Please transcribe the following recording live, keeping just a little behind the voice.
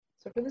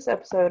So for this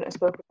episode, I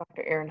spoke with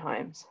Dr. Aaron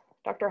Hymes.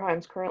 Dr.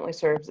 Hymes currently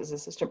serves as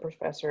Assistant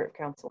Professor of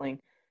Counseling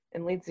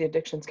and leads the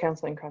Addictions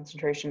Counseling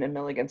concentration in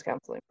Milligan's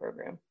counseling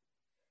program.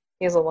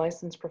 He is a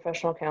licensed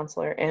professional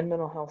counselor and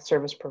mental health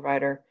service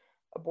provider,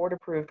 a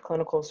board-approved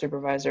clinical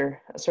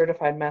supervisor, a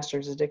certified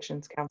master's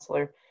addictions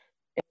counselor,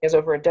 and he has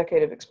over a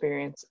decade of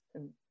experience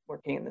in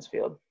working in this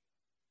field.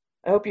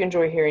 I hope you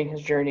enjoy hearing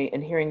his journey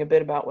and hearing a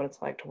bit about what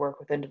it's like to work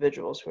with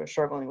individuals who are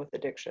struggling with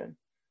addiction.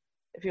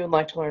 If you would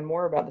like to learn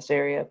more about this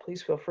area,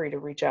 please feel free to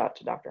reach out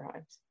to Dr.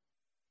 Hymes.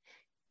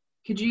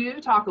 Could you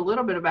talk a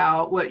little bit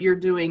about what you're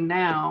doing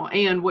now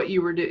and what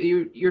you were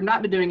doing? You're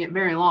not been doing it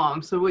very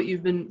long, so what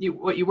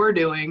you were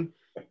doing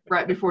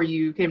right before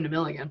you came to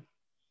Milligan.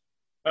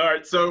 All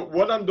right, so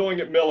what I'm doing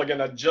at Milligan,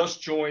 I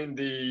just joined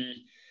the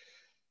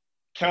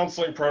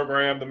counseling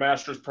program, the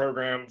master's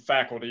program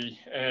faculty,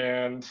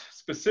 and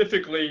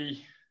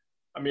specifically,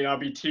 I'll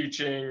be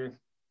teaching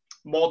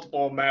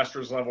multiple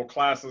master's level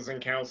classes in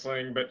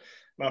counseling, but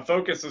my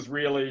focus is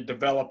really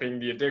developing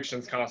the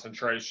addictions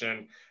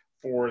concentration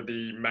for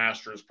the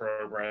master's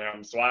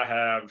program. So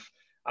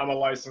I'm a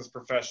licensed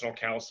professional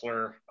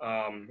counselor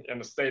in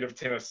the state of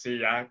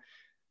Tennessee. I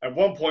at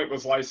one point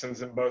was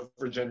licensed in both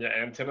Virginia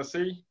and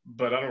Tennessee,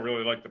 but I don't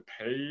really like to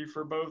pay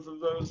for both of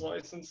those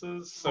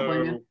licenses.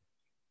 So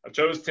I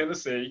chose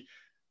Tennessee,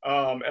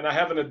 and I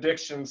have an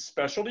addiction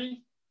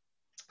specialty.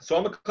 So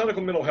I'm a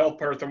clinical mental health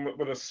person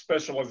with a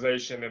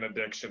specialization in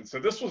addiction. So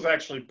this was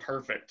actually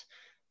perfect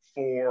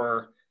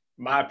for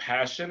my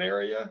passion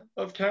area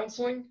of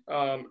counseling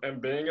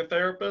and being a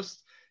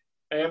therapist,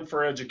 and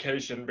for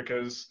education,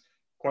 because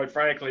quite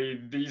frankly,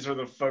 these are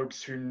the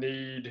folks who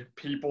need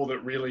people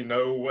that really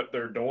know what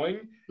they're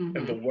doing. Mm-hmm.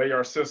 And the way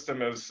our system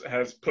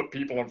has put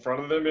people in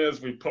front of them is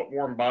we put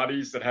warm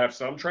bodies that have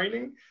some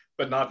training,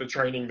 but not the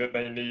training that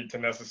they need to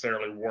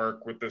necessarily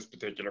work with this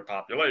particular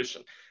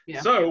population.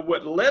 Yeah. So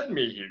what led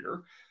me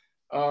here,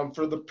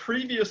 for the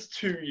previous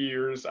 2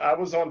 years, I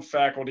was on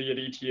faculty at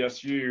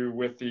ETSU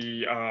with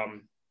the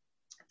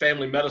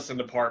family medicine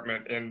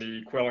department in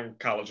the Quillen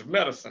College of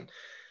Medicine.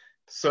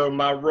 So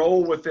my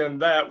role within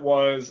that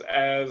was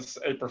as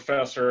a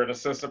professor, an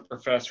assistant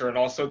professor, and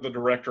also the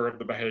director of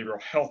the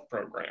behavioral health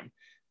program.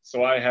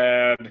 So I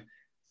had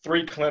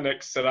 3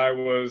 clinics that I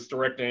was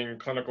directing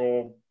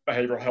clinical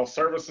behavioral health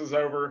services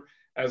over,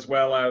 as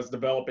well as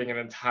developing an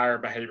entire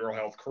behavioral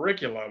health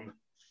curriculum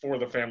for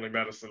the family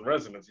medicine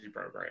residency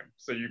program.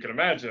 So you can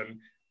imagine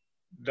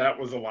that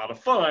was a lot of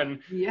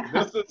fun. Yeah.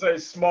 This is a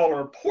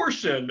smaller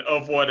portion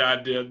of what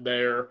I did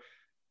there,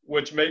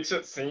 which makes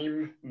it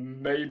seem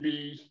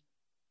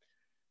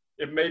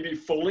it may be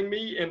fooling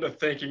me into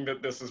thinking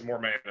that this is more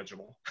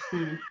manageable.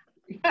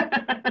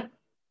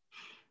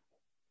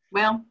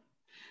 Well,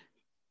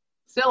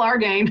 still our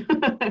gain.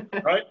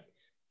 Right?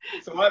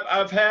 So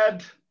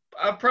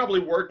I've probably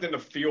worked in the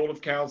field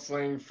of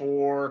counseling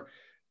for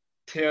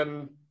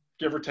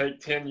give or take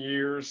 10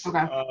 years,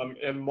 okay.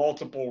 In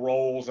multiple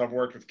roles. I've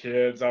worked with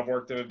kids, I've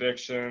worked in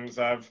addictions,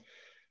 I've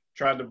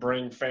tried to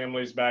bring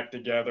families back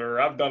together.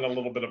 I've done a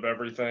little bit of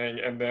everything.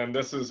 And then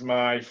this is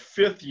my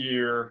 5th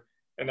year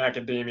in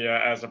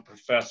academia as a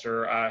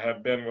professor. I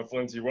have been with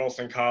Lindsey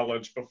Wilson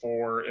College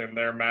before in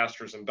their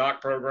master's and doc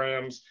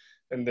programs,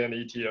 and then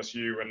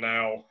ETSU, and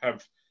now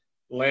have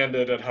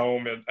landed at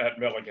home at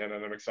Milligan,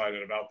 and I'm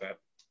excited about that.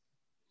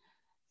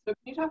 So can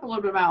you talk a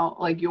little bit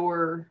about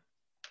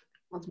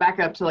let's back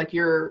up to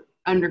your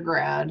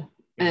undergrad,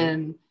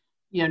 mm-hmm.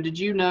 and, did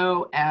you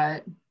know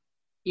at,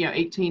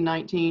 18,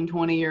 19,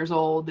 20 years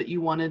old that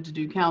you wanted to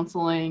do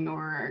counseling,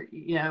 or,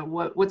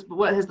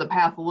 what has the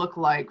path looked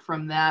like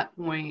from that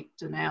point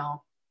to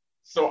now?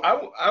 So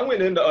I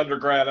went into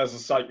undergrad as a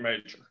psych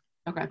major.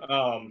 Okay.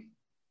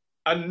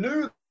 I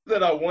knew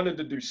that I wanted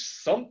to do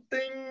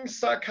something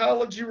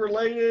psychology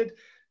related.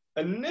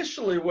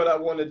 Initially, what I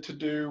wanted to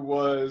do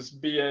was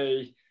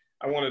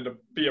I wanted to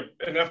be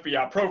an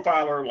FBI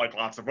profiler like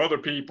lots of other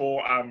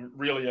people. I'm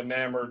really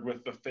enamored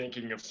with the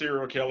thinking of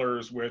serial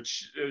killers,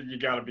 which you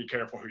got to be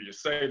careful who you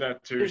say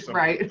that to.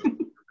 Right.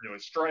 Really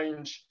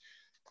strange.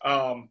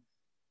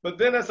 But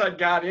then as I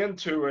got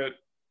into it,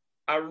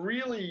 I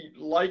really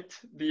liked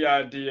the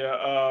idea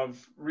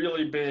of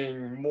really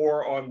being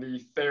more on the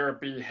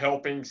therapy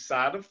helping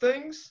side of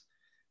things,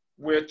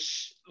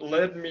 which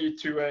led me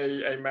to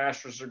a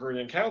master's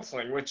degree in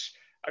counseling, which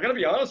I got to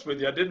be honest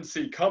with you, I didn't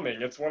see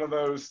coming. It's one of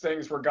those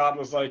things where God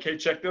was like, hey,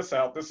 check this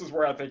out. This is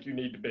where I think you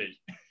need to be.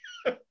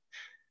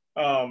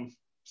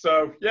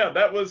 So yeah,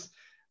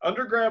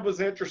 undergrad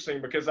was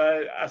interesting because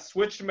I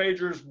switched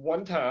majors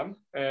one time,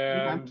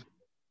 and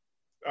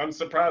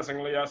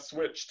unsurprisingly, I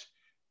switched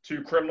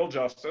to criminal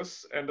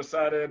justice and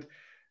decided,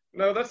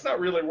 no, that's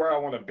not really where I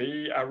want to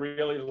be. I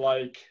really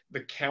like the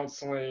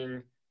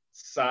counseling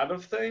side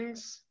of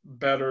things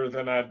better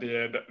than I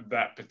did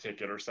that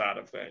particular side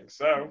of things.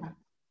 So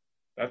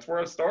that's where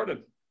I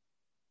started.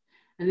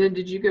 And then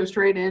did you go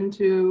straight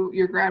into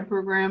your grad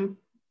program?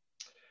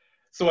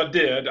 So I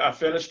did. I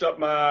finished up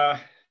my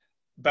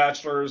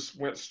bachelor's,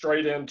 went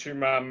straight into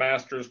my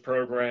master's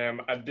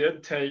program. I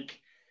did take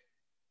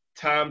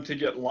time to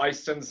get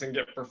licensed and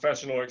get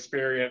professional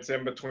experience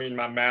in between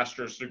my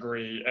master's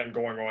degree and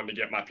going on to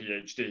get my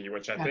PhD,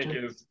 which I think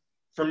is,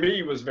 for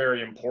me, was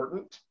very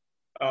important.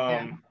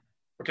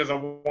 Because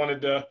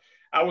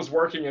I was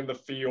working in the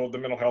field, the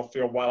mental health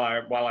field, while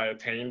I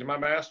attained my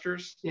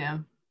master's. Yeah.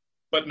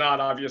 But not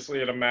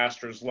obviously at a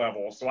master's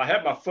level. So I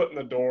had my foot in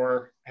the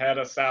door, had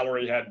a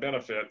salary, had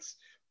benefits.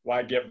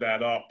 Why give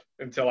that up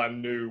until I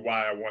knew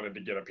why I wanted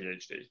to get a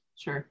PhD?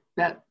 Sure.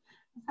 That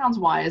sounds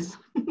wise.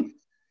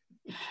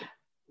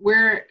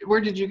 Where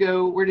did you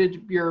go? Where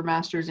did your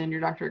master's and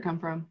your doctorate come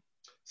from?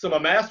 So my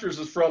master's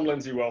is from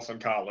Lindsey Wilson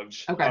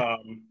College. Okay.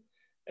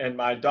 And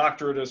my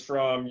doctorate is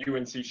from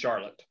UNC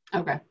Charlotte.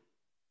 Okay.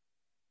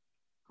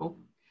 Cool.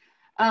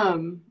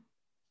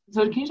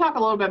 So can you talk a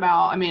little bit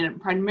about, I mean,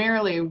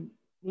 primarily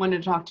wanted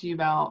to talk to you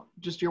about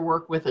just your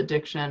work with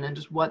addiction and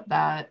just what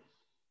that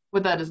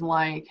is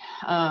like.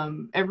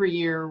 Every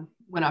year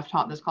when I've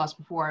taught this class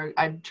before,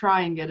 I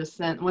try and get a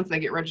sense, once they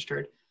get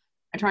registered,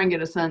 I try and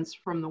get a sense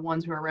from the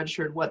ones who are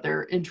registered what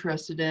they're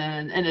interested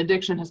in. And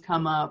addiction has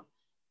come up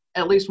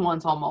at least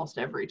once almost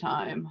every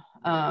time.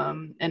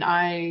 And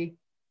I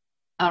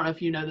don't know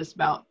if you know this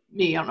about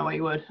me, I don't know why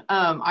you would.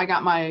 I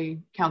got my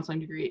counseling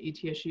degree at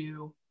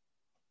ETSU.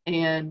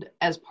 And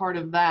as part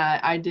of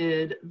that, I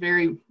did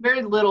very,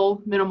 very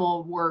little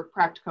minimal work,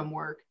 practicum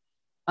work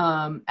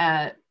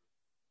at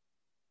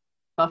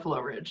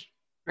Buffalo Ridge,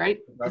 right?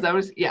 Because that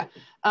was, yeah.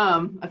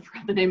 I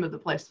forgot the name of the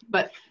place.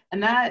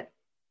 And that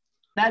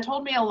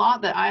told me a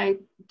lot, that I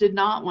did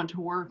not want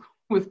to work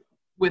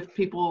with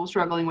people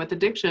struggling with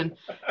addiction.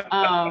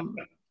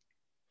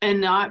 And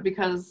not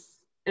because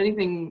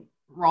anything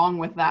wrong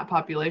with that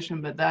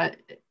population, but that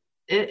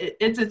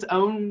it's its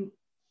own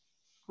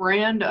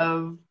brand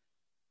of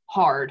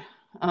hard.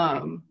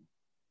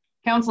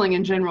 Counseling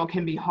in general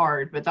can be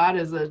hard, but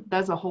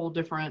that's a whole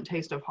different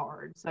taste of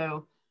hard.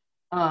 So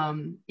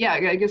yeah,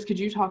 I guess, could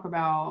you talk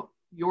about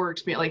your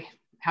experience, like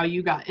how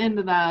you got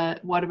into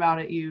that? What about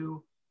it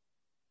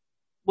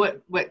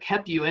what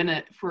kept you in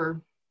it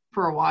for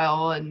a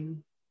while,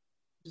 and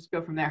just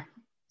go from there.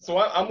 So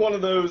I'm one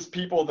of those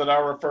people that I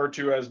refer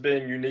to as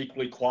being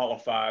uniquely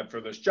qualified for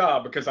this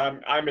job, because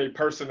I'm a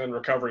person in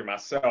recovery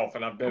myself,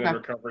 and I've been in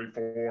recovery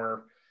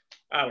for,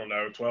 I don't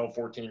know, 12,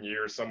 14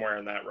 years, somewhere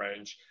in that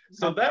range.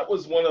 So that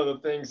was one of the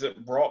things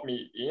that brought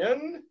me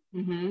in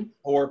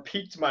or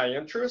piqued my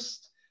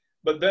interest.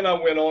 But then I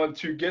went on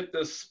to get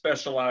this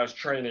specialized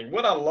training.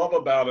 What I love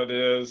about it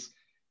is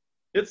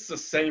it's the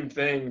same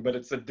thing, but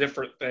it's a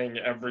different thing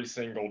every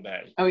single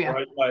day. Oh, yeah.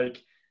 Right?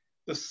 Like,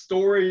 the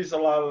stories a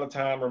lot of the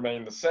time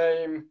remain the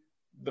same.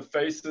 The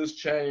faces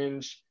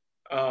change.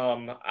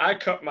 I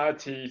cut my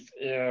teeth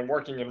in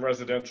working in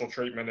residential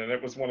treatment, and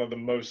it was one of the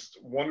most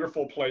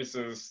wonderful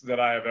places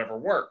that I have ever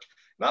worked.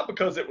 Not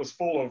because it was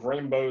full of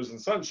rainbows and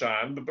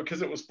sunshine, but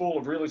because it was full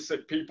of really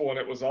sick people, and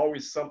it was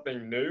always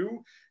something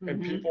new,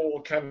 and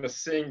people kind of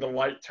seeing the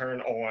light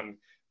turn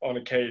on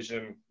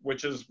occasion,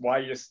 which is why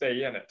you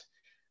stay in it.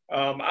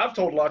 I've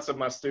told lots of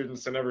my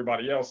students and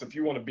everybody else, if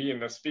you want to be in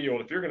this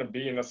field, if you're going to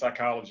be in the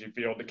psychology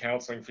field, the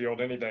counseling field,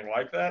 anything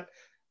like that,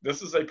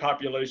 this is a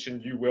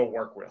population you will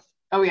work with.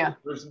 Oh, yeah.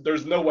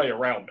 There's no way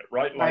around it,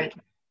 right? Like,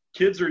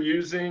 kids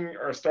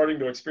are starting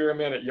to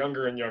experiment at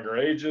younger and younger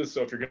ages.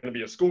 So if you're going to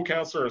be a school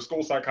counselor or a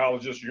school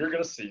psychologist, you're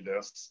going to see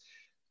this.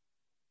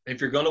 If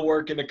you're going to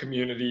work in a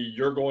community,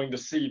 you're going to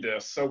see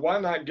this. So why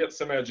not get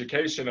some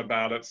education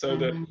about it so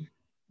that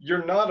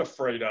you're not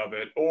afraid of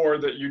it, or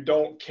that you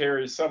don't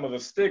carry some of the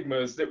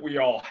stigmas that we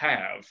all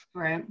have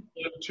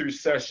into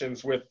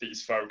sessions with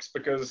these folks,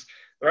 because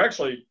they're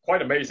actually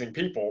quite amazing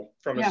people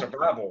from a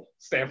survival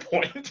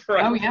standpoint,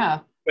 right? Oh, yeah.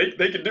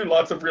 They can do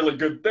lots of really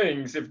good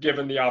things if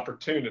given the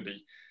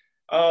opportunity.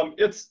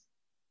 It's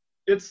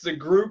the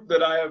group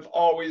that I have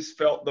always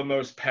felt the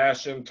most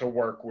passion to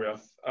work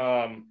with,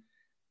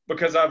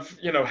 because I've,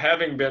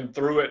 having been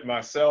through it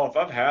myself,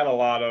 I've had a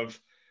lot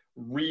of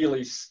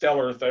really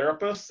stellar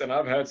therapists, and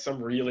I've had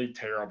some really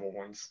terrible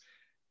ones.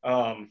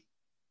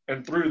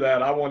 And through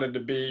that, I wanted to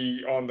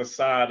be on the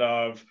side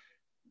of,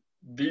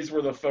 these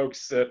were the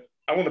folks that,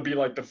 I want to be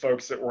like the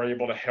folks that were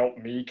able to help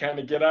me kind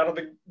of get out of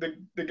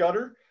the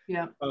gutter.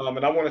 Yeah.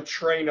 And I want to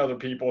train other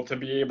people to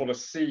be able to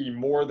see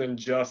more than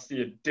just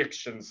the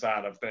addiction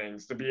side of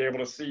things, to be able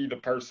to see the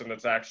person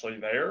that's actually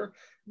there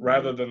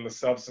rather than the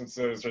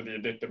substances or the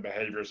addictive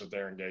behaviors that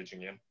they're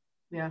engaging in.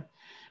 Yeah.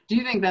 Do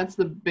you think that's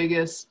the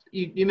biggest,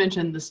 you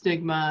mentioned the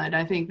stigma, and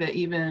I think that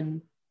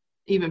even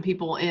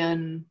people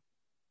in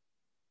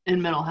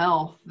mental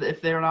health, if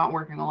they're not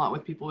working a lot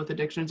with people with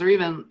addictions, or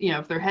even,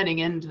 if they're heading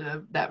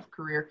into that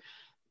career,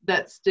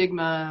 that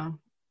stigma,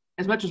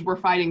 as much as we're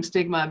fighting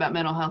stigma about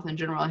mental health in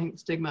general, I think the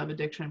stigma of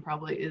addiction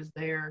probably is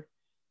there.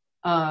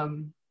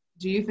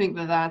 Do you think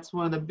that that's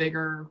one of the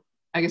bigger,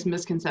 I guess,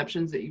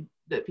 misconceptions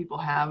that people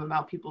have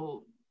about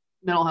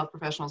mental health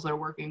professionals that are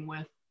working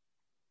with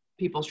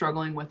people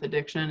struggling with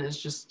addiction,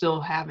 is just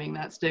still having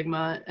that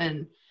stigma?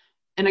 And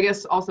I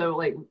guess also,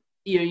 like,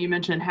 you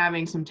mentioned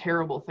having some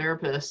terrible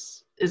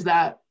therapists. Is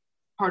that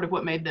part of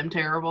what made them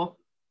terrible?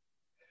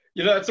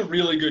 That's a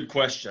really good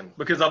question,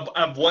 because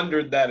I've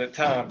wondered that at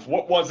times.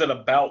 What was it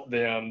about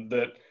them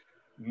that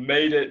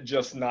made it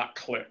just not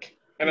click?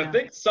 And I Yeah.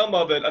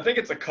 think I think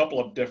it's a couple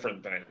of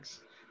different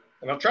things.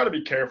 And I'll try to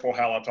be careful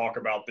how I talk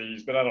about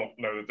these, but I don't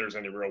know that there's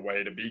any real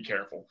way to be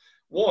careful.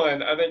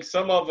 One, I think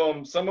some of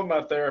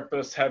my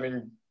therapists,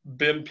 having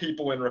been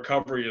people in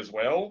recovery as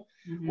well,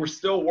 were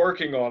still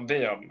working on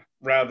them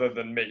rather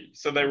than me.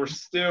 So they were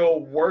still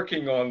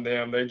working on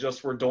them. They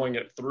just were doing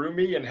it through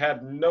me and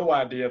had no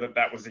idea that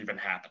that was even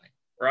happening.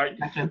 Right.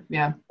 Gotcha.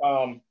 Yeah.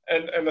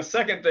 And the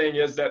second thing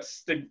is that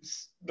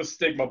the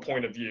stigma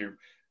point of view.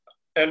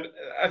 And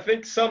I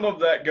think some of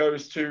that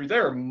goes to,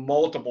 there are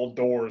multiple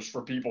doors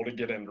for people to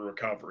get into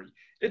recovery.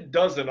 It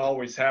doesn't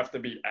always have to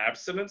be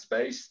abstinence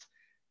based.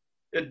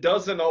 It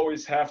doesn't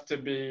always have to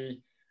be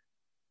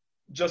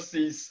just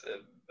these,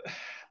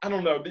 I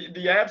don't know,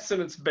 the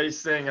abstinence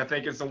based thing, I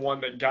think, is the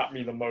one that got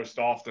me the most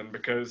often,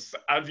 because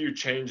I view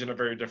change in a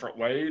very different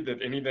way.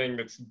 That anything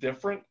that's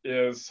different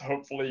is,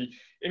 hopefully,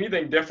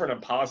 anything different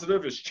and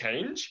positive is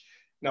change.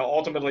 Now,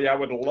 ultimately, I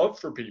would love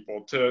for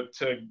people to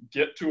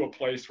get to a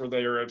place where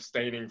they are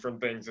abstaining from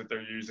things that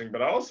they're using,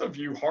 but I also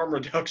view harm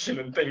reduction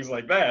and things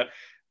like that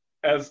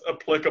as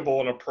applicable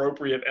and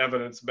appropriate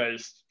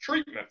evidence-based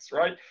treatments,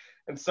 right?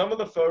 And some of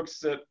the folks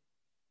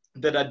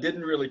that I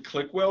didn't really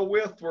click well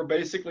with were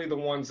basically the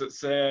ones that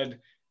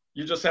said,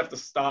 you just have to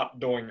stop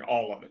doing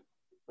all of it,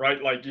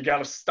 right? Like, you got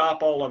to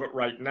stop all of it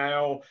right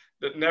now.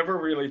 That never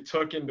really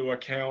took into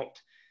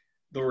account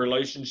the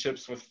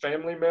relationships with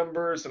family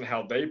members and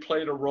how they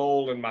played a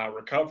role in my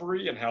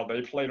recovery and how they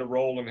played a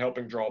role in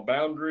helping draw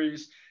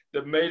boundaries,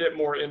 that made it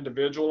more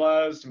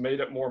individualized, made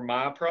it more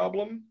my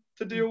problem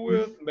to deal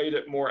with, made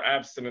it more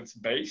abstinence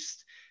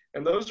based.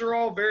 And those are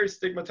all very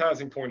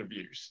stigmatizing point of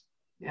views.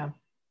 Yeah.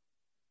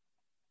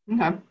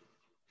 Okay.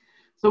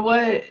 So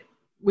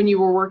when you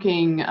were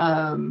working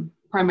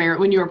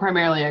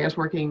primarily, I guess,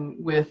 working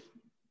with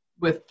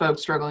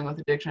folks struggling with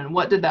addiction,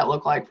 what did that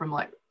look like for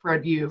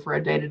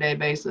a day-to-day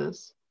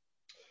basis?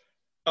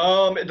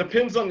 It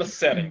depends on the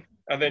setting.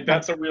 I think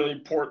that's a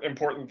really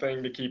important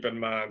thing to keep in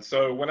mind.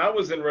 So when I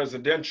was in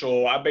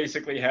residential, I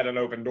basically had an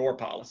open door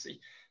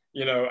policy.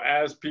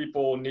 As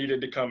people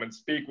needed to come and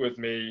speak with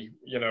me,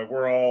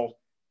 we're all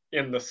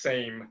in the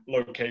same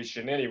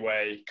location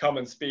anyway, come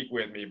and speak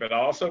with me. But I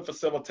also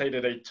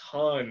facilitated a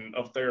ton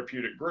of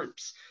therapeutic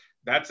groups.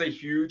 That's a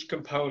huge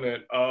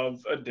component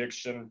of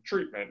addiction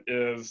treatment.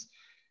 Is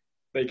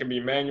they can be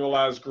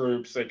manualized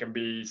groups, they can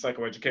be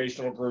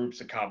psychoeducational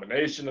groups, a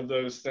combination of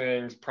those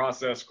things,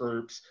 process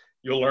groups.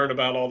 You'll learn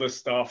about all this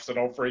stuff, so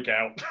don't freak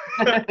out.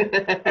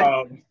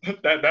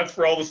 That's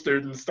for all the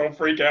students. Don't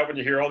freak out when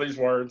you hear all these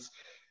words.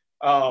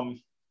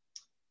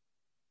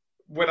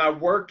 When I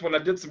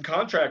did some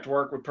contract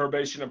work with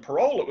probation and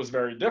parole, it was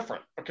very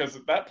different, because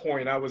at that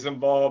point I was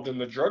involved in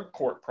the drug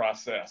court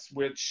process,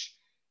 which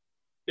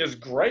is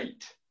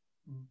great,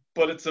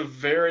 but it's a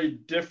very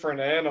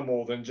different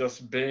animal than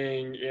just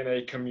being in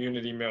a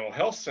community mental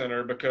health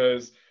center,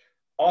 because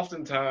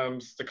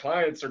oftentimes the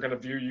clients are going to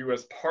view you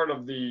as part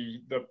of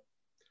the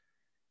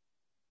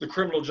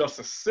criminal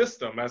justice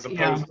system, as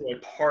opposed to a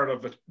part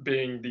of it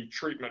being the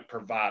treatment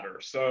provider.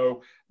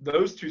 So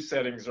those two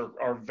settings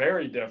are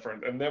very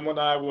different. And then when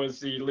I was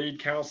the lead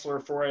counselor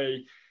for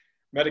a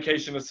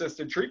medication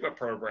assisted treatment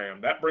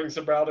program, that brings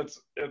about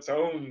its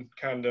own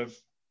kind of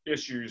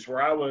issues,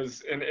 where I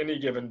was in any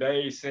given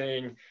day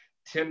seeing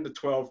 10 to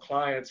 12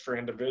 clients for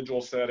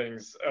individual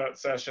sessions,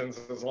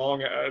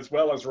 as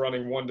well as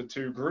running 1 to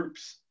 2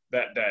 groups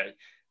that day.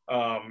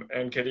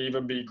 And could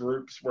even be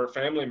groups where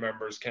family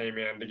members came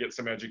in to get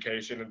some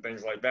education and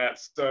things like that.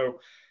 So,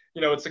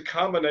 it's a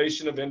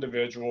combination of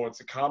individual,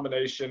 it's a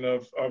combination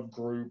of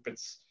group. It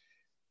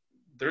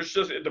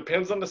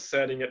depends on the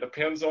setting. It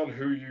depends on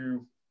who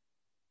you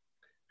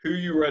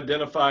were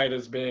identified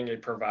as being a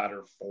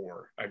provider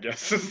for, I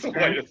guess is the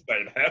way to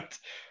say that.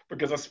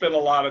 Because I spent a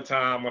lot of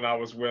time when I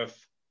was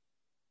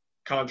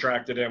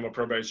contracted in with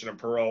probation and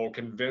parole,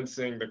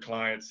 convincing the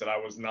clients that I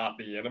was not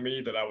the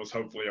enemy, that I was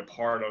hopefully a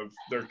part of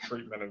their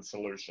treatment and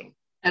solution.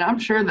 And I'm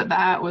sure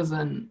that was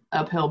an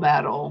uphill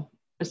battle,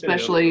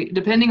 especially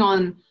depending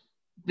on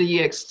the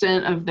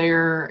extent of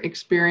their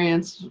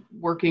experience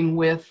working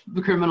with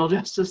the criminal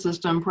justice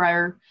system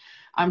prior.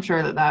 I'm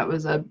sure that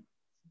was a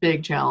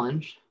big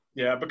challenge.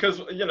 Yeah,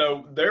 because,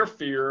 their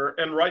fear,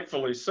 and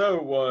rightfully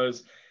so,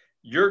 was,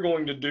 you're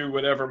going to do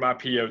whatever my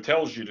PO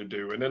tells you to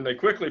do. And then they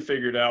quickly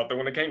figured out that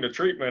when it came to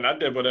treatment, I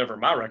did whatever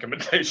my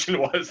recommendation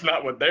was,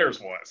 not what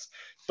theirs was.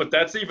 But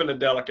that's even a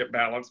delicate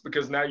balance,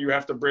 because now you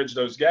have to bridge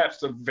those gaps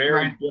to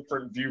very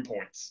different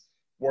viewpoints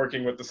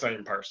working with the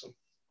same person.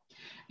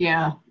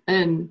 Yeah.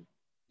 And,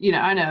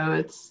 I know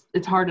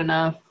it's hard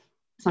enough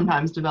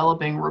sometimes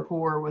developing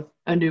rapport with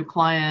a new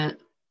client,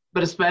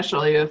 but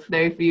especially if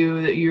they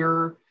view that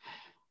you're,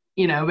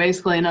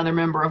 basically another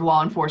member of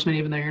law enforcement,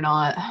 even though you're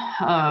not.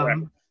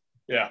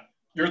 Yeah.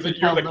 You're the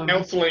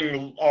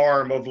counseling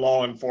arm of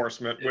law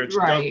enforcement, which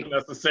doesn't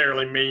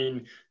necessarily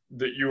mean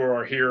that you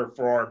are here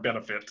for our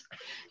benefit.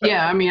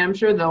 Yeah, I mean, I'm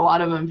sure that a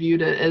lot of them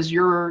viewed it as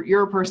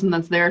you're a person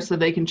that's there so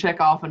they can check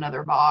off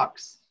another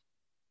box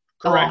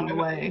along the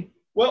way.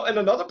 Well, and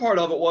another part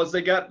of it was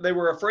they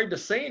were afraid to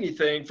say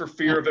anything for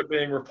fear of it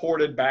being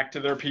reported back to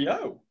their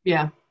PO.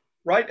 Yeah.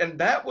 Right. And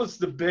that was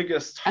the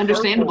biggest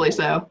Understandably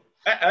hurdle.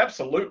 so.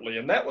 Absolutely.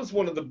 And that was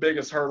one of the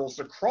biggest hurdles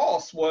to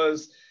cross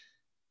was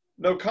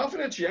no,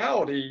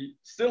 confidentiality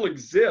still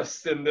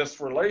exists in this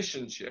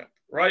relationship.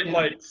 Right. Yeah.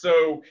 Like,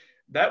 so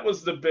that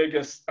was the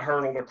biggest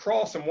hurdle to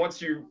cross. And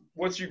once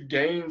you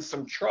gain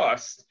some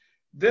trust,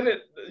 then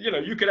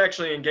you could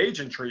actually engage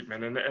in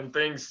treatment and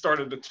things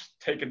started to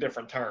take a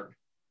different turn.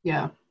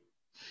 Yeah.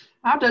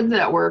 How does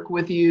that work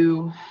with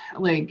you?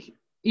 Like,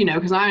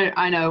 because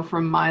I know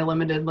from my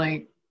limited,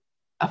 like,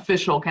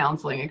 official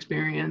counseling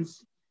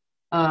experience,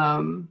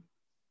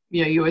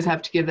 you always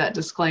have to give that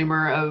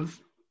disclaimer of,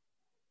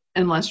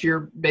 unless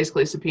you're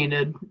basically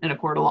subpoenaed in a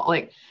court of law,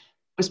 like,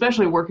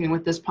 especially working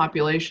with this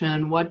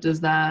population, what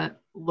does that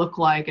look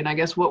like? And I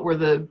guess what were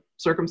the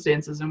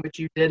circumstances in which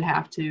you did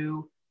have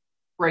to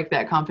break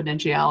that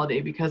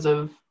confidentiality because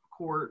of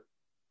court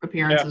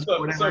appearances or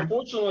whatever? So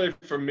fortunately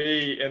for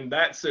me in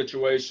that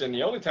situation,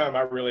 the only time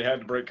I really had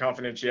to break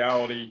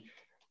confidentiality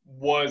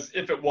was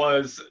if it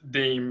was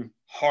deemed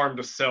harm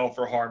to self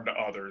or harm to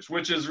others,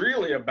 which is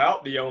really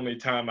about the only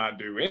time I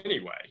do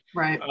anyway.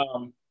 Right.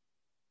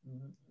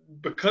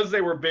 Because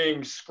they were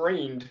being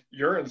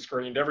urine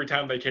screened every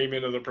time they came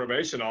into the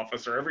probation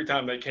office or every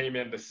time they came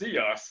in to see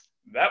us,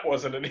 that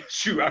wasn't an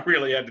issue I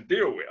really had to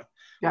deal with.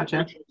 Gotcha.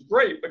 Which was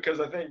great because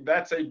I think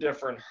that's a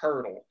different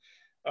hurdle.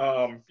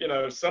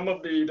 Some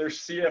of there's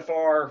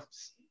CFR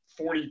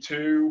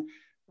 42,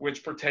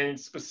 which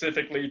pertains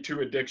specifically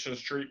to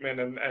addictions treatment.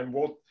 And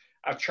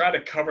I try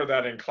to cover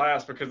that in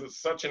class because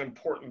it's such an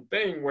important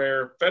thing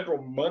where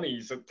federal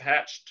money's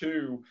attached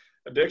to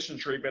addiction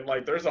treatment.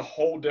 Like there's a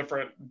whole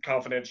different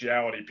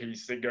confidentiality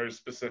piece that goes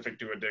specific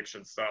to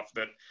addiction stuff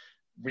that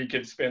we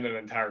could spend an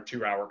entire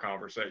 2-hour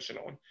conversation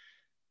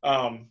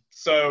on.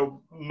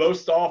 So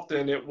most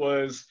often it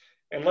was,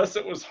 unless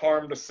it was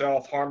harm to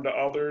self, harm to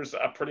others,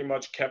 I pretty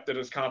much kept it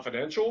as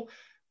confidential.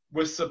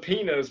 With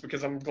subpoenas,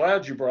 because I'm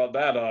glad you brought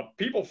that up,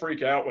 people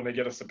freak out when they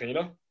get a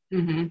subpoena,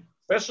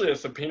 especially a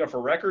subpoena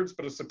for records,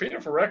 but a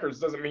subpoena for records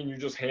doesn't mean you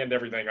just hand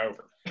everything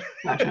over.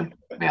 Gotcha.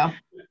 Yeah.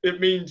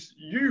 It means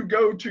you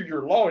go to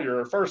your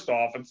lawyer first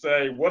off and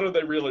say, what are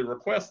they really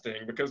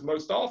requesting? Because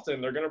most often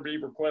they're going to be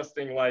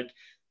requesting like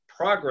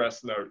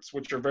progress notes,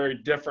 which are very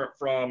different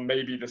from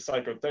maybe the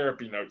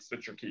psychotherapy notes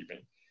that you're keeping.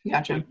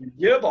 Gotcha. If you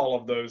give all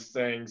of those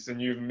things,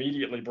 and you've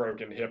immediately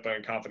broken HIPAA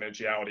and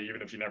confidentiality,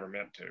 even if you never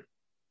meant to.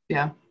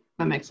 Yeah,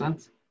 that makes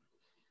sense.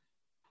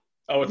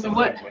 Oh, it's a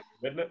fun game,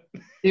 isn't it?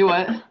 You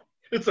what?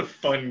 It's a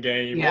fun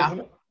game, isn't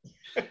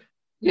it?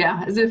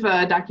 Yeah, as if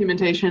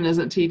documentation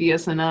isn't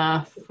tedious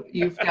enough.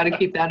 You've got to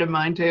keep that in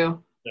mind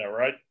too. Yeah,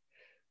 right.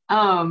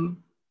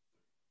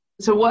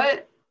 So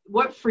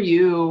what for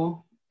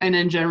you and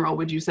in general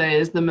would you say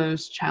is the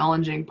most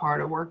challenging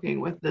part of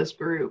working with this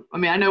group? I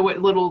mean, I know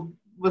what little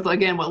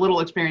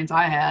experience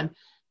I had,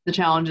 the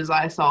challenges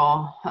I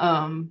saw.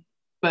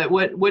 But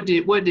what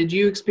did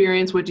you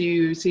experience? What do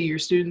you see your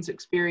students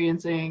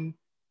experiencing?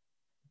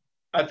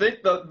 I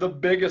think the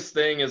biggest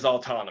thing is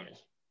autonomy.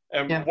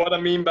 And what I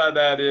mean by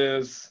that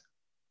is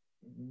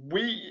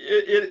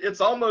it's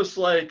almost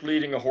like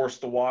leading a horse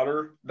to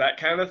water, that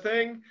kind of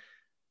thing.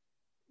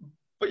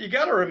 But you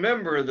got to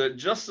remember that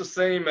just the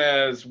same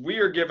as we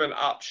are given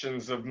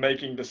options of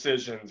making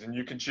decisions, and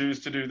you can choose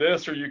to do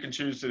this or you can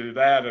choose to do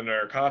that, and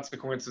there are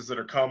consequences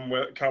that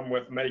come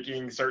with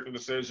making certain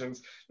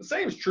decisions. The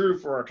same is true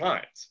for our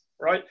clients,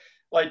 right?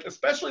 Like,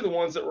 especially the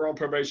ones that were on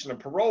probation and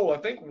parole. I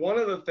think one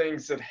of the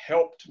things that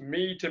helped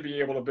me to be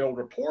able to build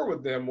rapport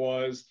with them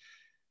was,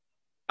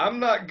 I'm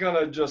not going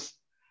to just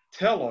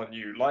tell on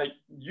you. Like,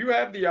 you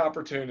have the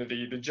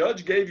opportunity. The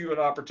judge gave you an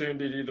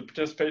opportunity to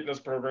participate in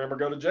this program or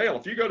go to jail.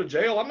 If you go to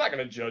jail, I'm not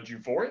going to judge you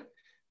for it.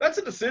 That's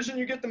a decision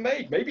you get to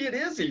make. Maybe it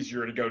is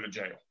easier to go to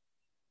jail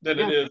than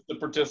it is to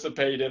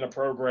participate in a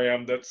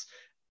program that's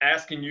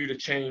asking you to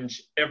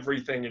change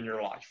everything in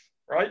your life,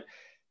 right?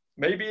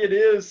 Maybe it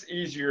is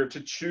easier to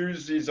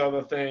choose these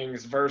other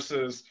things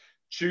versus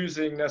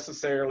choosing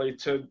necessarily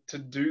to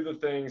do the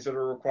things that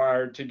are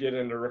required to get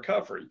into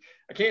recovery.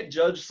 I can't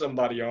judge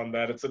somebody on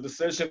that. It's a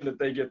decision that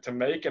they get to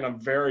make, and I'm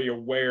very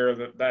aware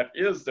that that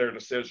is their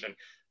decision.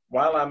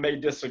 While I may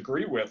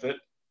disagree with it,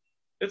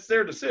 it's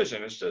their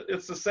decision.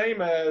 It's the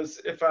same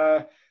as if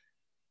I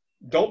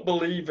don't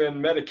believe in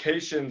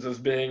medications as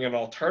being an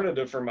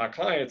alternative for my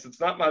clients, it's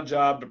not my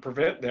job to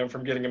prevent them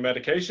from getting a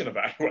medication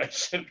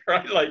evaluation,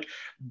 right? Like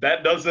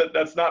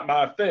that's not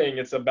my thing.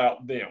 It's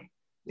about them.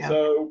 Yeah.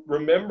 So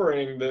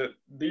remembering that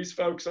these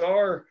folks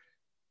are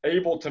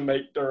able to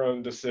make their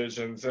own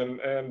decisions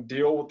and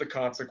deal with the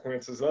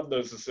consequences of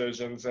those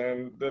decisions,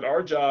 and that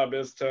our job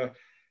is to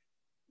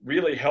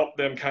really help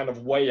them kind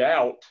of weigh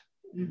out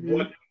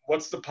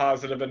what's the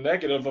positive and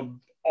negative of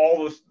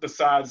all the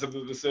sides of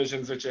the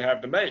decisions that you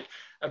have to make.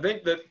 I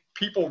think that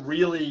people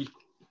really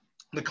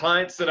the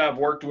clients that I've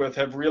worked with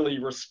have really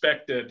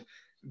respected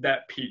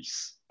that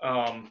piece,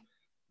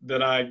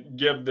 that I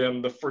give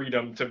them the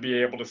freedom to be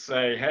able to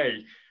say,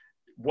 hey,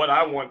 what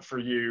I want for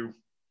you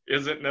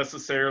isn't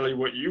necessarily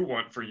what you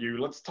want for you.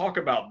 Let's talk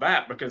about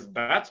that, because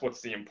that's what's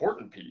the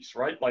important piece,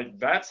 right? Like,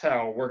 that's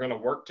how we're going to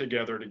work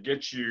together to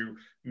get you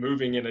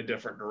moving in a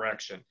different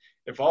direction.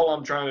 If all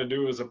I'm trying to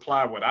do is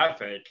apply what I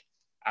think,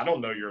 I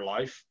don't know your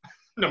life,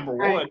 number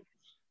one,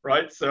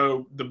 right?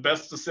 So the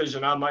best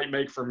decision I might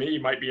make for me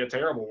might be a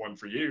terrible one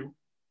for you.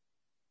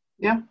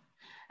 Yeah.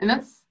 And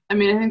I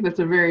think that's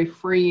a very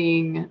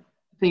freeing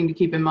thing to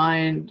keep in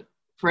mind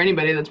for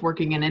anybody that's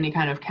working in any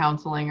kind of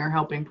counseling or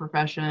helping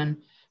profession,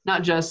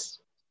 not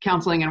just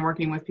counseling and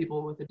working with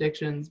people with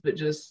addictions, but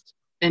just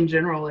in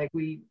general. Like,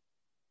 we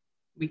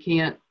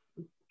can't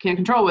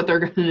control what they're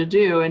going to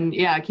do. And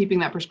yeah, keeping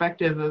that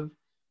perspective of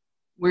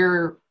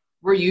where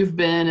you've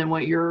been and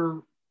what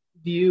your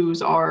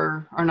views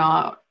are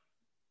not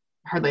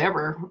hardly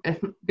ever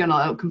going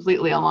to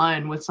completely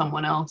align with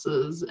someone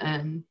else's.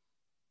 And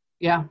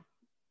yeah.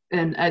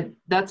 And I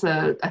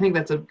think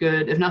that's a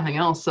good, if nothing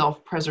else,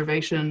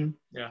 self-preservation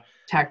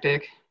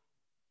tactic.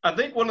 I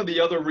think one of the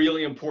other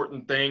really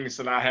important things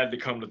that I had to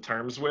come to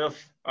terms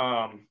with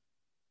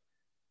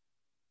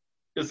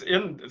is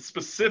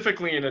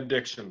specifically in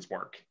addictions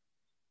work.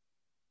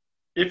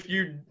 If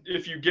you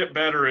get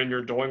better and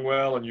you're doing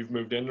well and you've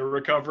moved into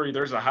recovery,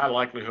 there's a high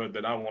likelihood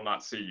that I will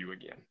not see you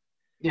again.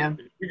 Yeah.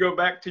 If you go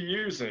back to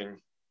using,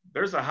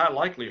 there's a high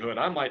likelihood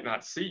I might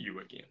not see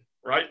you again,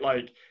 right?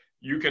 Like,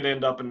 you could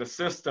end up in the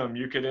system,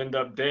 you could end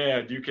up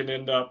dead, you can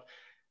end up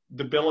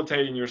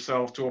debilitating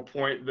yourself to a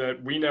point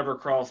that we never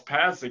cross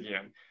paths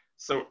again.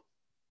 So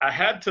I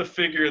had to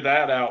figure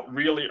that out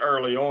really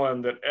early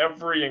on, that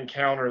every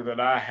encounter that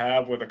I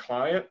have with a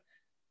client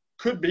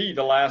could be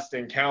the last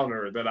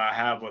encounter that I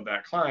have with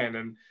that client.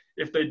 And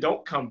if they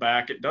don't come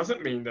back, it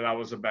doesn't mean that I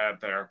was a bad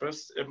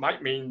therapist. It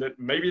might mean that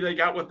maybe they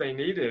got what they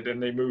needed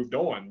and they moved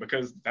on,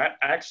 because that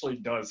actually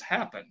does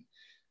happen.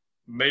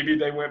 Maybe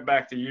they went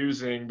back to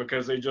using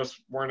because they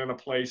just weren't in a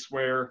place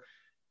where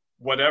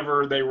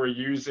whatever they were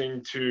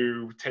using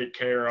to take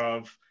care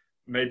of,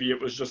 maybe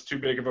it was just too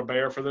big of a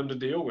bear for them to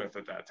deal with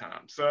at that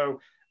time. So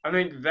I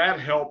think that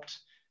helped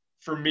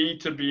for me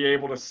to be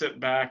able to sit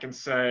back and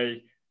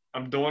say,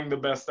 I'm doing the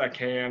best I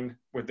can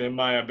within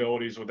my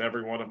abilities with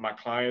every one of my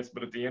clients.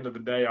 But at the end of the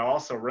day, I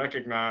also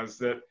recognize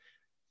that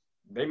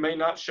they may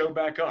not show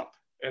back up,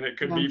 and it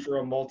could be for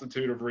a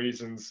multitude of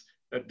reasons.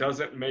 That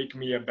doesn't make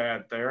me a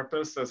bad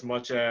therapist as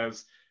much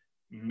as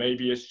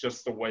maybe it's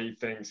just the way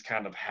things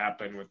kind of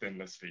happen within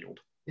this field.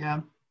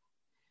 Yeah.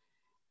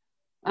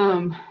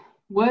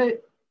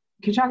 What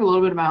can you talk a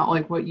little bit about,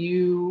 like, what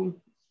you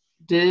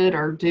did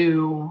or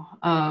do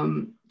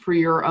for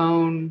your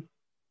own,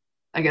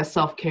 I guess,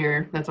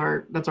 self-care? That's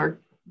our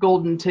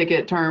golden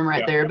ticket term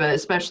right there, but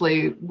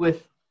especially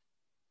with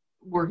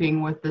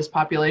working with this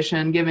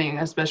population, giving,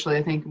 especially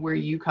I think where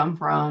you come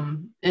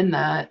from in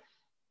that,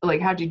 like,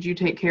 how did you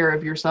take care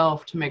of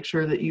yourself to make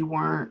sure that you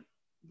weren't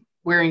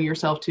wearing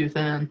yourself too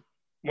thin?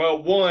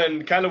 Well,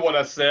 one, kind of what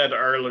I said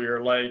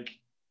earlier, like,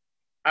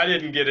 I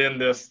didn't get in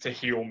this to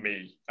heal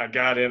me. I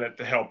got in it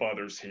to help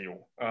others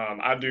heal.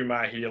 I do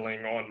my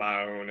healing on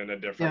my own in a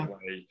different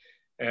way.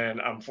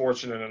 And I'm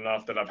fortunate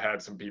enough that I've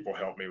had some people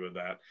help me with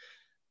that.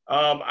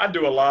 I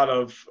do a lot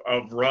of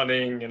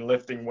running and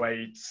lifting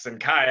weights and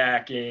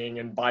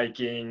kayaking and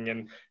biking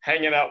and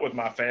hanging out with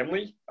my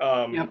family.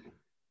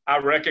 I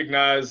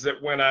recognize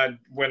that when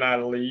I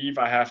leave,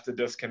 I have to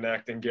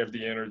disconnect and give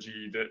the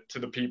energy to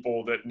the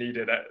people that need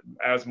it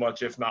as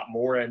much, if not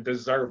more, and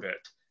deserve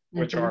it,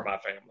 which are my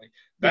family.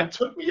 That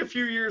took me a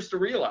few years to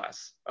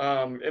realize.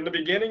 In the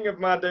beginning of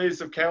my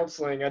days of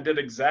counseling, I did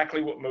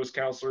exactly what most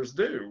counselors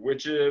do,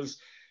 which is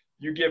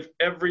you give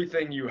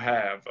everything you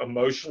have,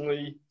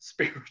 emotionally,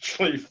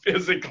 spiritually,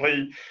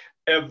 physically,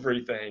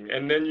 everything.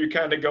 And then you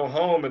kind of go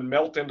home and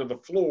melt into the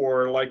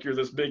floor like you're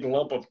this big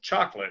lump of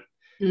chocolate.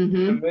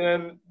 And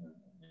then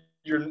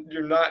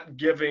you're not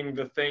giving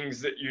the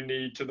things that you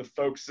need to the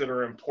folks that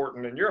are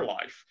important in your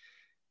life.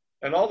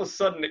 And all of a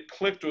sudden it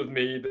clicked with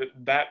me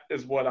that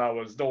is what I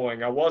was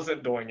doing. I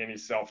wasn't doing any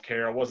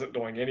self-care. I wasn't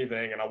doing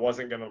anything, and I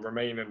wasn't going to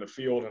remain in the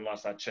field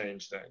unless I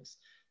changed things.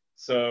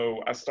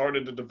 So I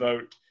started to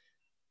devote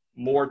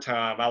more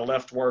time. I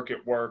left work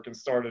at work and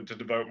started to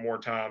devote more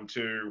time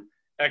to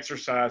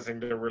exercising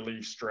to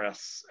relieve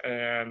stress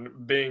and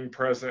being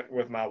present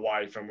with my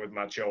wife and with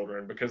my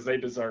children, because they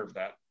deserve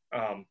that.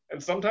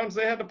 And sometimes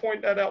they had to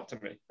point that out to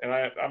me, and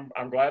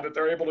I'm glad that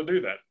they're able to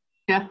do that.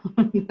 Yeah.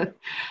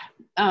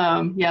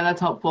 Yeah, that's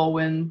helpful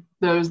when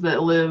those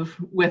that live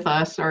with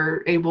us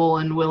are able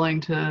and willing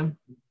to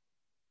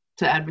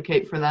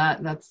advocate for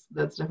that. That's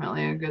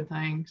definitely a good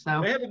thing.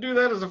 So they had to do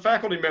that as a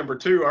faculty member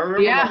too. I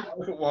remember my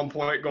wife at one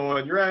point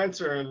going, "You're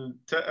answering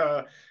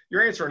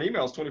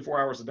emails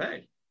 24 hours a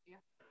day.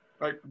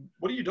 Like,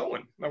 what are you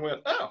doing?" And I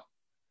went, "Oh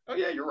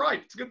yeah, you're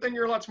right. It's a good thing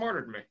you're a lot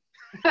smarter than me."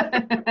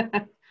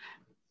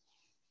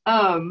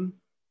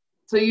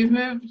 So you've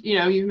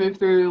moved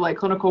through like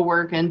clinical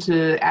work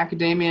into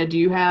academia. Do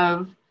you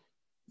have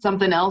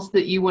something else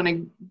that you want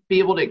to be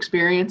able to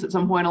experience at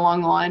some point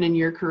along the line in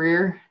your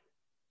career?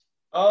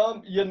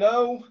 You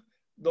know,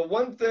 the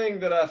one thing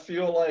that I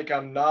feel like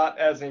I'm not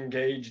as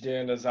engaged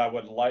in as I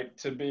would like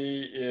to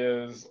be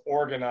is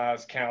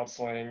organized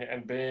counseling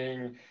and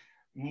being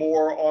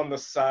more on the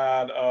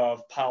side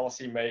of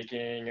policy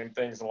making and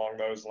things along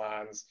those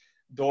lines,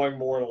 doing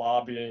more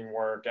lobbying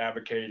work,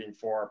 advocating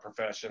for our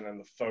profession and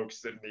the folks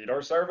that need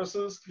our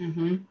services.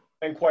 Mm-hmm.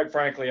 And quite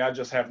frankly, I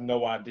just have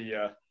no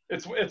idea.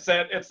 It's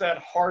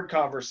that hard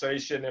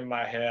conversation in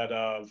my head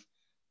of,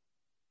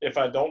 if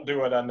I don't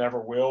do it, I never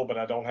will, but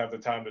I don't have the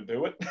time to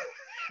do it.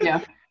 Yeah.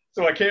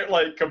 So I can't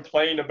like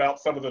complain about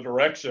some of the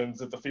directions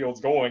that the field's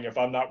going if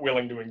I'm not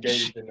willing to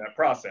engage in that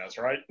process,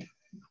 right?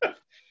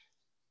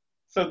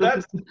 So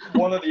that's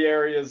one of the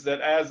areas that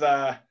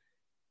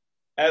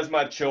as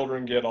my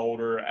children get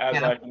older,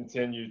 as I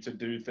continue to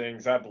do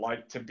things, I'd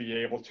like to be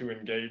able to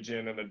engage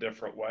in a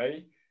different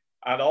way.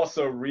 I'd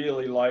also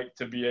really like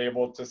to be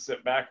able to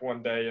sit back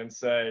one day and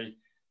say,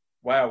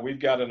 wow, we've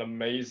got an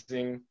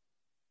amazing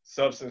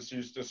substance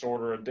use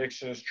disorder,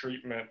 addictions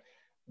treatment.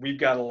 We've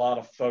got a lot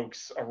of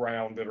folks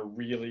around that are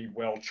really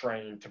well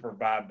trained to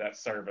provide that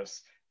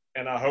service.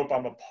 And I hope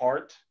I'm a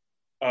part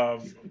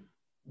of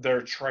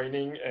their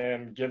training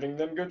and giving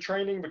them good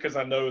training, because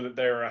I know that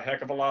there are a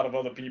heck of a lot of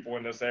other people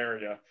in this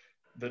area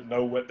that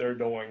know what they're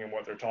doing and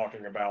what they're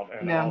talking about.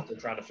 And I'm also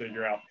trying to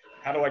figure out,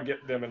 how do I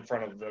get them in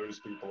front of those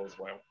people as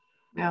well?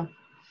 Yeah.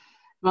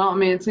 Well, I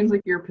mean, it seems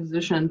like you're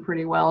positioned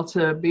pretty well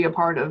to be a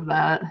part of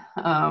that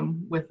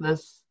with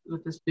this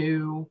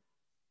new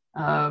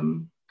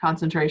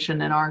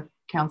concentration in our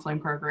counseling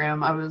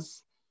program. I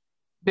was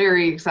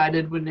very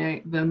excited when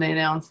they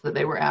announced that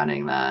they were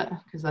adding that,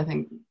 because I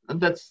think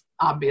that's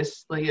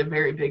obviously a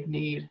very big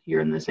need here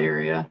in this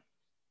area,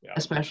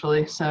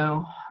 especially.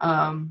 So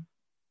I'm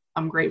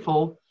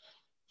grateful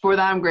for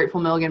that. I'm grateful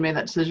Milligan made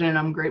that decision, and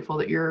I'm grateful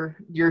that you're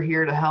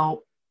here to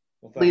help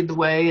lead the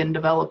way and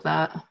develop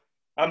that.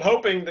 I'm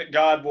hoping that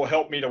God will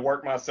help me to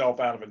work myself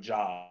out of a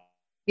job.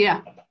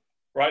 Yeah.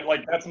 Right?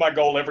 Like, that's my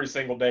goal every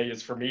single day,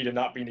 is for me to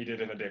not be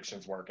needed in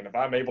addictions work. And if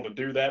I'm able to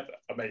do that,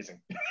 amazing.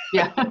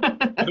 Yeah.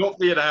 I don't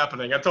see it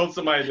happening. I told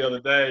somebody the other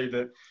day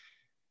that,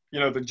 you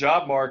know, the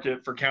job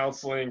market for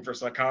counseling, for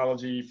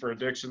psychology, for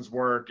addictions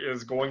work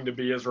is going to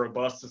be as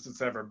robust as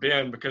it's ever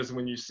been, because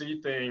when you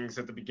see things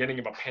at the beginning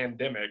of a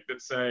pandemic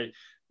that say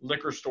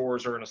liquor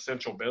stores are an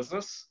essential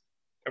business,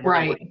 and we're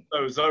going to leave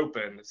those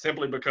open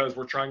simply because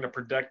we're trying to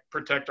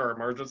protect our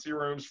emergency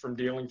rooms from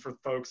dealing with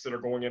folks that are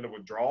going into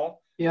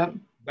withdrawal. Yep.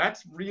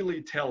 That's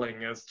really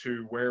telling as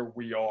to where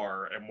we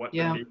are and what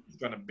the need is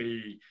going to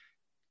be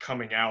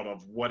coming out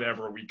of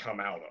whatever we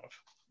come out of.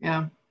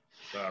 Yeah.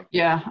 So.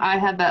 Yeah, I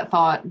had that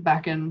thought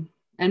back in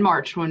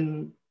March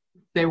when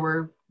they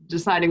were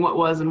deciding what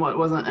was and what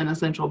wasn't an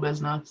essential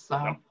business.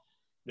 So.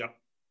 Yep.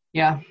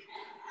 Yeah.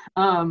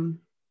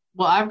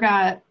 Well, I've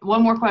got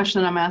one more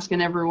question I'm asking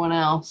everyone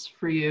else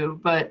for you,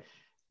 but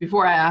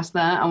before I ask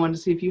that, I wanted to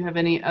see if you have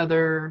any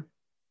other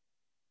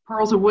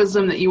pearls of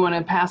wisdom that you want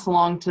to pass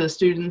along to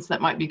students that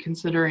might be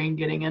considering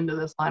getting into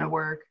this line of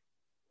work.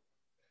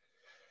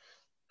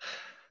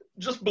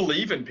 Just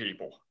believe in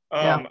people.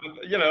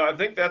 You know, I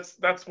think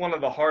that's one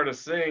of the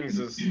hardest things,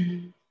 is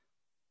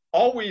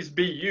always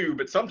be you,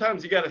 but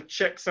sometimes you got to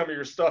check some of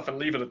your stuff and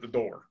leave it at the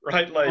door,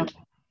 right? Like,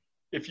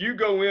 if you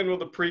go in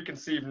with a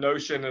preconceived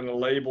notion and a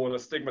label and a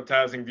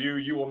stigmatizing view,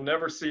 you will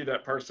never see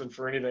that person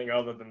for anything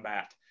other than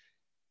that.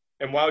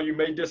 And while you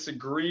may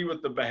disagree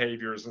with the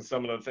behaviors and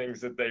some of the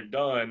things that they've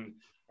done,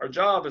 our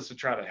job is to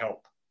try to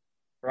help,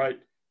 right?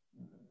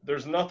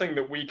 There's nothing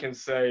that we can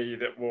say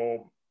that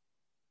will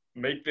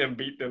make them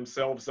beat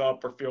themselves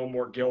up or feel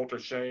more guilt or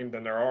shame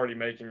than they're already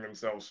making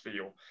themselves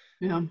feel.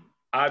 Yeah.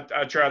 I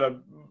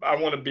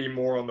want to be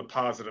more on the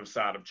positive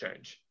side of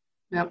change.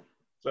 Yep.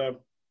 So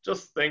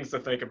just things to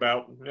think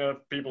about. You know,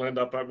 if people end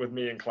up with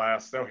me in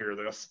class, they'll hear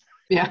this.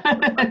 Yeah.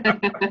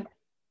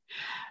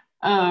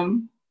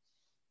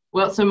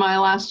 Well, so my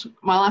last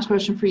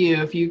question for you,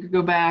 if you could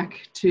go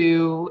back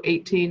to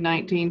 18,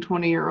 19,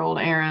 20-year-old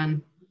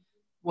Aaron,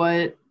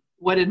 what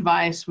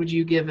advice would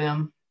you give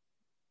him?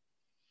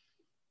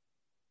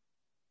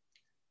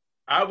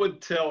 I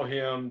would tell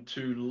him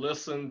to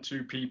listen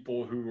to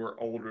people who were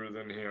older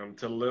than him,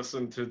 to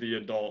listen to the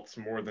adults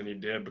more than he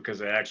did, because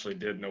they actually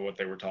did know what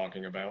they were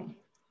talking about.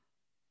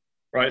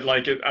 Right?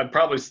 Like, I'd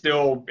probably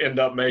still end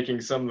up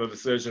making some of the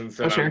decisions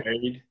that I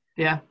made.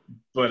 Yeah.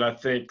 But I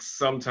think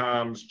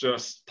sometimes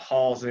just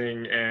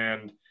pausing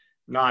and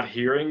not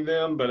hearing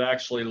them, but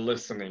actually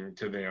listening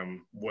to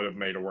them would have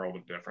made a world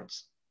of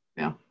difference.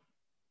 Yeah.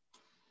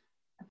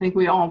 I think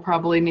we all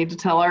probably need to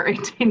tell our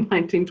 18,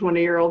 19,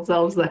 20-year-old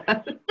selves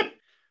that.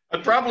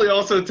 I'd probably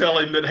also tell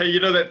him that, hey, you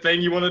know that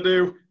thing you want to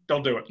do?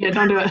 Don't do it. Yeah,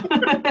 don't do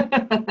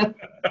it.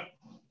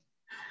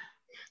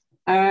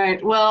 All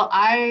right. Well,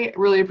 I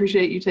really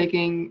appreciate you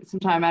taking some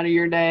time out of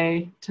your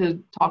day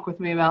to talk with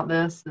me about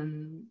this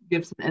and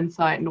give some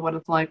insight into what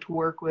it's like to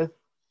work with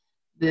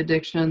the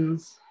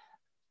addictions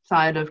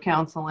side of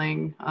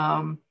counseling.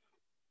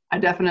 I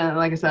definitely,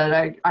 like I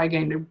said, I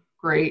gained a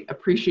great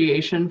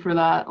appreciation for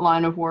that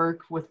line of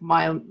work with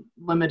my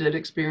limited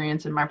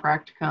experience in my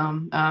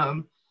practicum.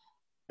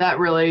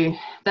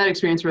 That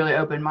experience really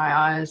opened my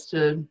eyes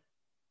to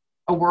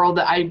a world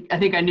that I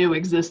think I knew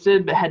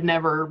existed, but had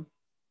never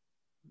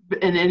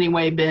in any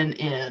way been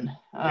in.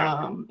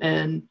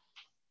 And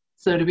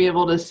so to be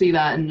able to see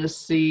that and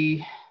just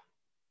see,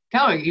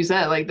 kind of like you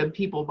said, like the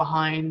people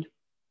behind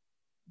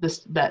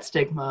that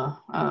stigma,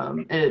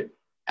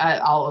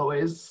 I'll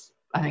always,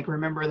 I think,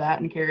 remember that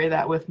and carry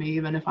that with me,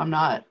 even if I'm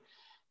not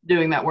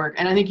doing that work.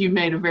 And I think you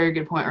made a very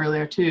good point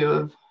earlier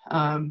too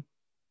of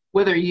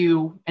whether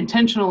you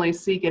intentionally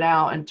seek it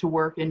out and to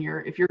work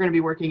if you're going to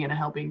be working in a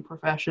helping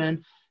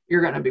profession,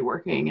 you're going to be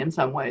working in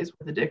some ways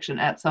with addiction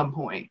at some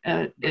point.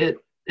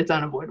 It's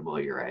unavoidable.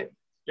 You're right.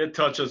 It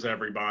touches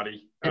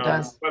everybody. It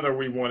does. Whether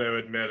we want to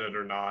admit it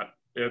or not,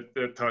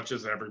 it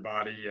touches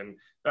everybody. And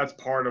that's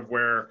part of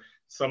where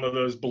some of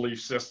those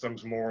belief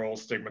systems,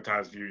 morals,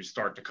 stigmatized views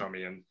start to come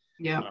in.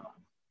 Yeah.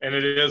 And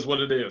it is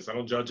what it is. I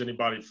don't judge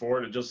anybody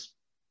for it. It just,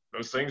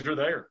 those things are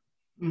there.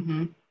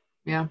 Mm-hmm.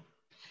 Yeah.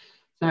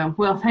 So,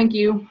 well, thank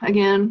you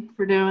again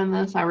for doing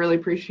this. I really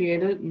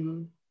appreciate it,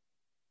 and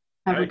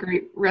have a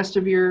great rest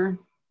of your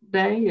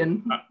day.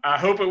 And I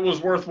hope it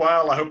was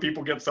worthwhile. I hope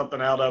people get something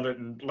out of it,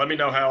 and let me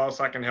know how else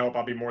I can help.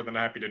 I'll be more than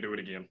happy to do it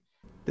again.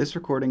 This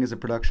recording is a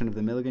production of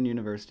the Milligan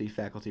University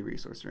Faculty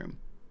Resource Room.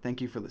 Thank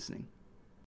you for listening.